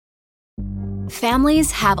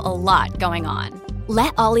Families have a lot going on.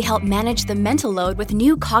 Let Ollie help manage the mental load with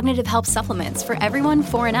new cognitive help supplements for everyone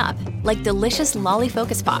 4 and up, like delicious Lolly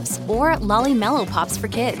Focus Pops or Lolly Mellow Pops for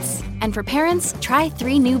kids. And for parents, try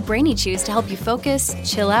 3 new Brainy Chews to help you focus,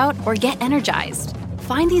 chill out, or get energized.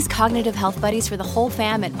 Find these cognitive health buddies for the whole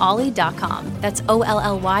fam at ollie.com. That's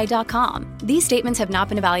OLLY.com. These statements have not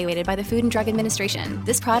been evaluated by the Food and Drug Administration.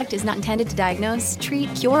 This product is not intended to diagnose,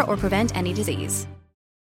 treat, cure, or prevent any disease.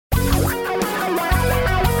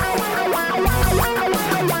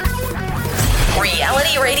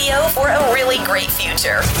 Reality radio for a really great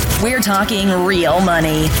future. We're talking real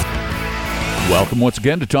money. Welcome once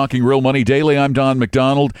again to Talking Real Money Daily. I'm Don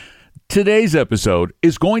McDonald. Today's episode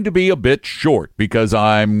is going to be a bit short because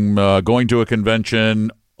I'm going to a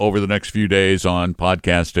convention over the next few days on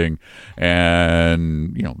podcasting,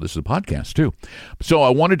 and this is a podcast too. So I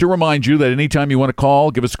wanted to remind you that anytime you want to call,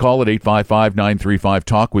 give us a call at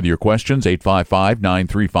 855-935-TALK with your questions,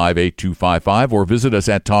 855-935-8255, or visit us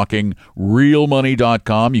at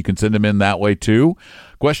talkingrealmoney.com. You can send them in that way too.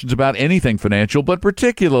 Questions about anything financial, but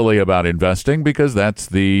particularly about investing, because that's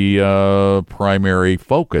the primary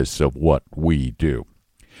focus of what we do.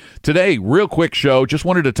 Today, real quick show, just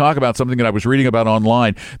wanted to talk about something that I was reading about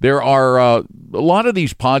online. There are a lot of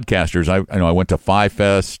these podcasters. I went to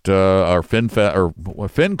FiFest or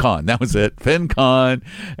FinCon. That was it, FinCon.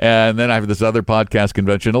 And then I have this other podcast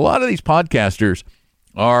convention. A lot of these podcasters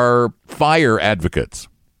are FIRE advocates.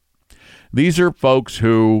 These are folks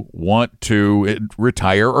who want to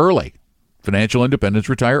retire early. Financial independence,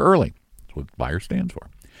 retire early. That's what FIRE stands for.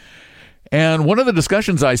 And one of the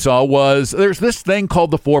discussions I saw was there's this thing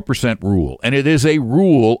called the 4% rule, and it is a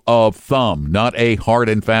rule of thumb, not a hard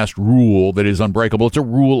and fast rule that is unbreakable. It's a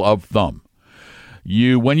rule of thumb.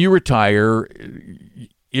 When you retire,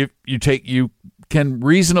 if you can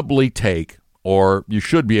reasonably take, or you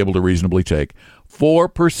should be able to reasonably take,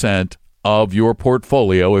 4% of your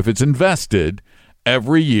portfolio if it's invested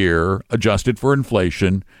every year, adjusted for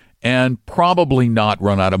inflation, and probably not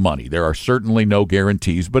run out of money. There are certainly no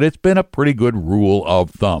guarantees, but it's been a pretty good rule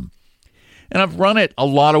of thumb. And I've run it a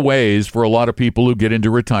lot of ways for a lot of people who get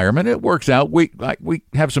into retirement. It works out. We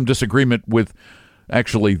have some disagreement with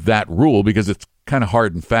actually that rule because it's kind of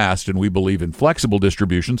hard and fast, and we believe in flexible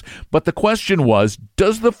distributions. But the question was,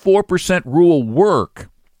 does the 4% rule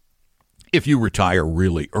work if you retire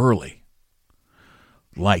really early?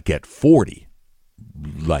 Like at 40,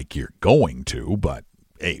 like you're going to, but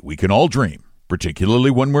hey, we can all dream,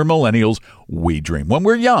 particularly when we're millennials. We dream. When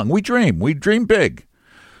we're young, we dream. We dream big.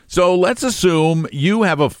 So let's assume you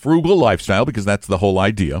have a frugal lifestyle, because that's the whole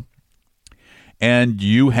idea, and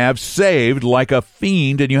you have saved like a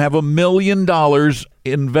fiend, and you have $1 million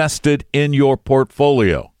invested in your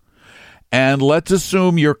portfolio. And let's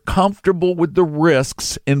assume you're comfortable with the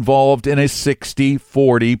risks involved in a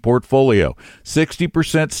 60-40 portfolio.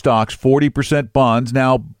 60% stocks, 40% bonds.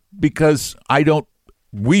 Now, because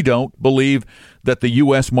we don't believe that the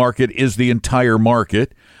U.S. market is the entire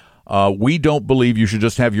market. We don't believe you should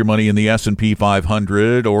just have your money in the S&P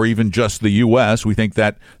 500 or even just the U.S. We think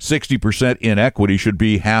that 60% in equity should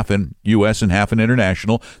be half in U.S. and half in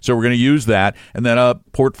international. So we're going to use that. And then a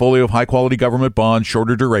portfolio of high-quality government bonds,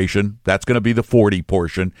 shorter duration. That's going to be the 40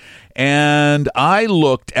 portion. And I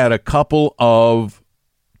looked at a couple of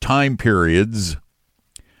time periods,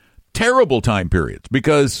 terrible time periods,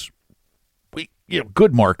 because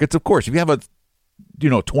good markets, of course. If you have a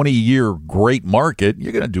 20-year great market,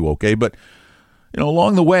 you're going to do okay. But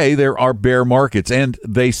along the way, there are bear markets, and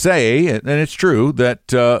they say, and it's true,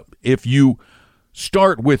 that if you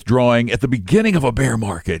start withdrawing at the beginning of a bear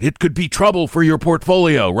market, it could be trouble for your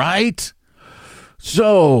portfolio, right?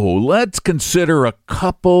 So let's consider a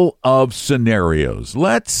couple of scenarios.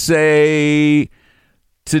 Let's say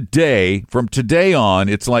from today on,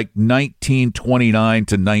 it's like 1929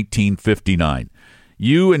 to 1959.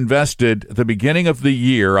 You invested at the beginning of the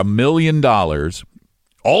year $1 million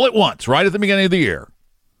all at once, right at the beginning of the year.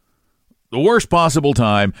 The worst possible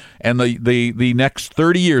time, and the next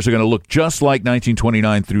 30 years are going to look just like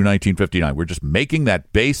 1929 through 1959. We're just making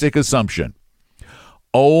that basic assumption.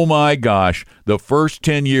 Oh my gosh, the first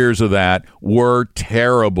 10 years of that were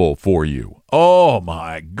terrible for you. Oh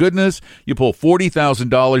my goodness, you pull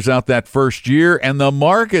 $40,000 out that first year and the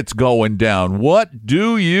market's going down. What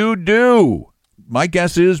do you do? My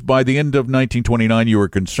guess is by the end of 1929, you were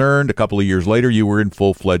concerned. A couple of years later, you were in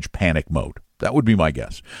full-fledged panic mode. That would be my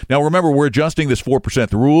guess. Now, remember, we're adjusting this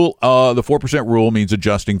 4% rule. The 4% rule means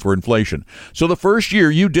adjusting for inflation. So the first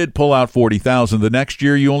year, you did pull out $40,000. The next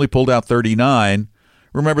year, you only pulled out $39,000.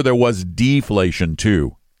 Remember, there was deflation,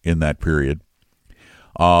 too, in that period.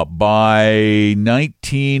 By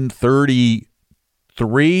 1932,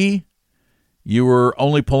 3, you were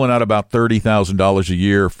only pulling out about $30,000 a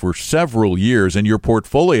year for several years, and your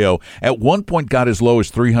portfolio at one point got as low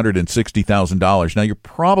as $360,000. Now, you're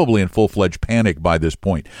probably in full-fledged panic by this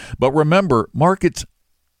point. But remember, markets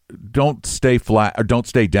don't stay flat or don't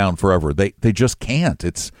stay down forever. They just can't.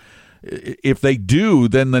 If they do,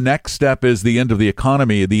 then the next step is the end of the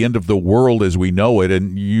economy, the end of the world as we know it,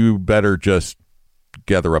 and you better just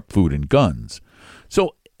gather up food and guns.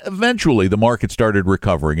 So eventually, the market started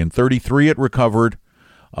recovering. In 33, it recovered.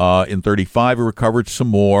 In 35, it recovered some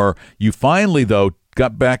more. You finally, though,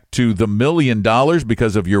 got back to the $1 million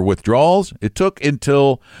because of your withdrawals. It took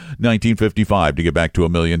until 1955 to get back to $1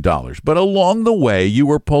 million. But along the way, you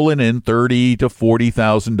were pulling in $30,000 to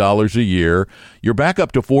 $40,000 a year. You're back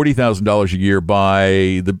up to $40,000 a year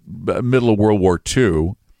by the middle of World War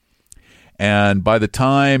II. And by the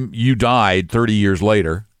time you died 30 years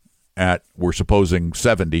later, at, we're supposing,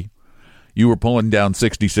 70, you were pulling down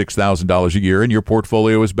 $66,000 a year, and your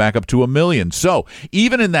portfolio is back up to $1 million. So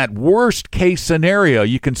even in that worst case scenario,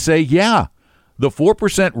 you can say, yeah, the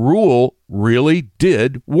 4% rule really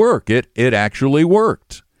did work. It actually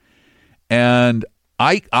worked. And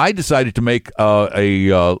I decided to make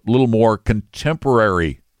a little more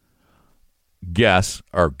contemporary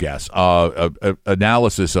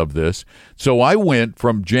analysis of this. So I went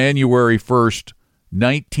from January 1st,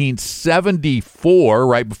 1974,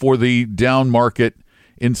 right before the down market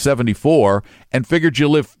in 74, and figured you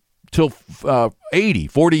live till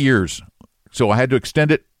 40 years. So I had to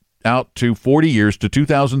extend it out to 40 years to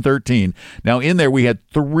 2013. Now, in there, we had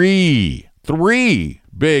three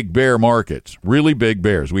big bear markets, really big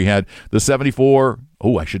bears. We had the 74.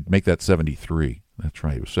 Oh, I should make that 73. That's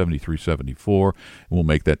right. It was 73, 74. We'll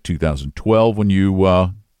make that 2012 when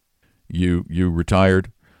you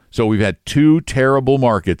retired. So we've had 2 terrible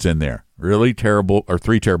markets in there, really terrible, or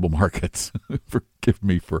 3 terrible markets. Forgive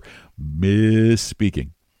me for misspeaking.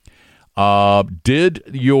 Did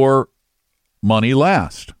your money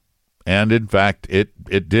last? And in fact, it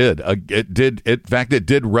did. It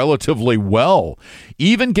did relatively well,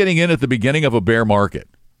 even getting in at the beginning of a bear market.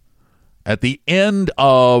 At the end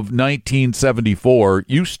of 1974,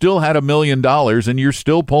 you still had $1 million, and you're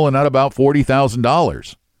still pulling out about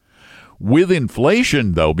 $40,000. With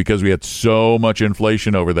inflation, though, because we had so much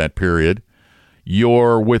inflation over that period,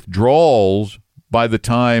 your withdrawals by the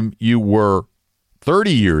time you were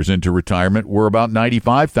 30 years into retirement were about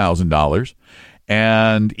 $95,000.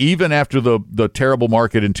 And even after the terrible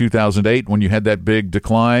market in 2008, when you had that big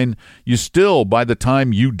decline, you still, by the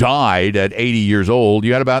time you died at 80 years old,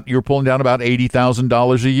 you're pulling down about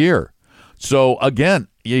 $80,000 a year. So again,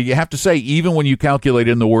 you have to say, even when you calculate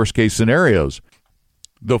in the worst case scenarios,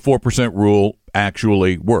 the 4% rule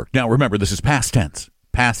actually worked. Now, remember, this is past tense.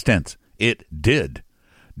 Past tense. It did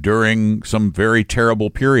during some very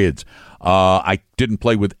terrible periods. I didn't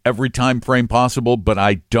play with every time frame possible, but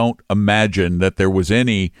I don't imagine that there was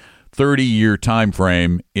any 30-year time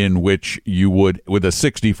frame in which you would, with a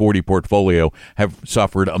 60-40 portfolio, have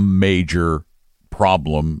suffered a major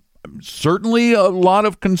problem. Certainly a lot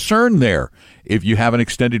of concern there if you have an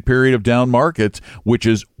extended period of down markets, which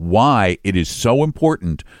is why it is so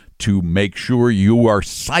important to make sure you are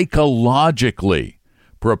psychologically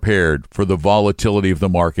prepared for the volatility of the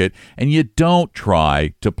market, and you don't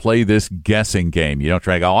try to play this guessing game. You don't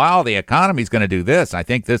try to go, oh, the economy's going to do this. I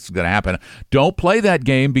think this is going to happen. Don't play that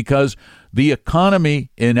game, because the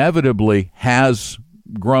economy inevitably has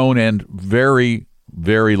grown and very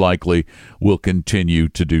likely will continue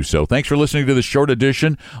to do so. Thanks for listening to this short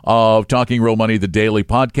edition of Talking Real Money, the daily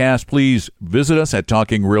podcast. Please visit us at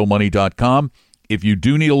talkingrealmoney.com. If you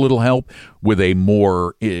do need a little help with a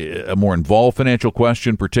more involved financial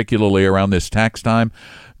question, particularly around this tax time,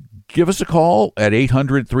 give us a call at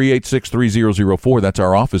 800-386-3004. That's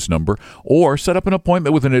our office number. Or set up an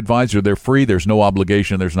appointment with an advisor. They're free. There's no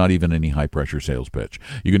obligation. There's not even any high-pressure sales pitch.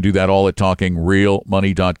 You can do that all at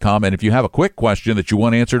talkingrealmoney.com. And if you have a quick question that you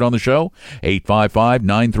want answered on the show,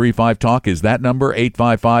 855-935-TALK is that number,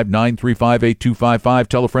 855-935-8255.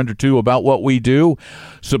 Tell a friend or two about what we do.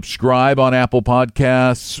 Subscribe on Apple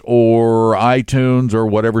Podcasts or iTunes or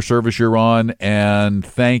whatever service you're on. And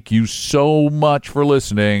thank you so much for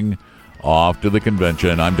listening. Off to the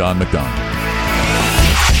convention. I'm Don McDonald.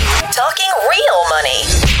 Talking real money.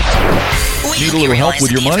 Need a little help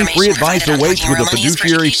with your money? Free advice awaits with a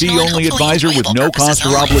fiduciary fee-only advisor with no cost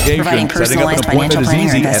or obligation. Setting up an appointment is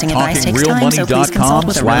easy at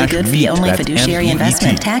talkingrealmoney.com/meet. Only fiduciary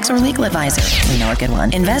investment, tax, or legal advisor. We know a good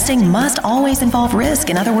one. Investing must always involve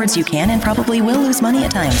risk. In other words, you can and probably will lose money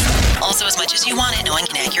at times. Also, as much as you want it, no one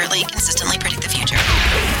can accurately, consistently predict the future.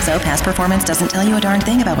 So, past performance doesn't tell you a darn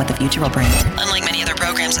thing about what the future will bring. Unlike many other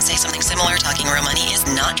programs that say something similar, Talking Real Money is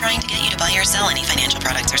not trying to get you to buy or sell any financial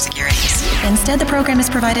products or securities. Instead, the program is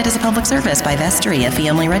provided as a public service by Vestry, a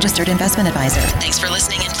fee-only registered investment advisor. Thanks for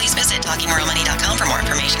listening, and please visit TalkingRealMoney.com for more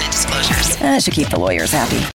information and disclosures. That should keep the lawyers happy.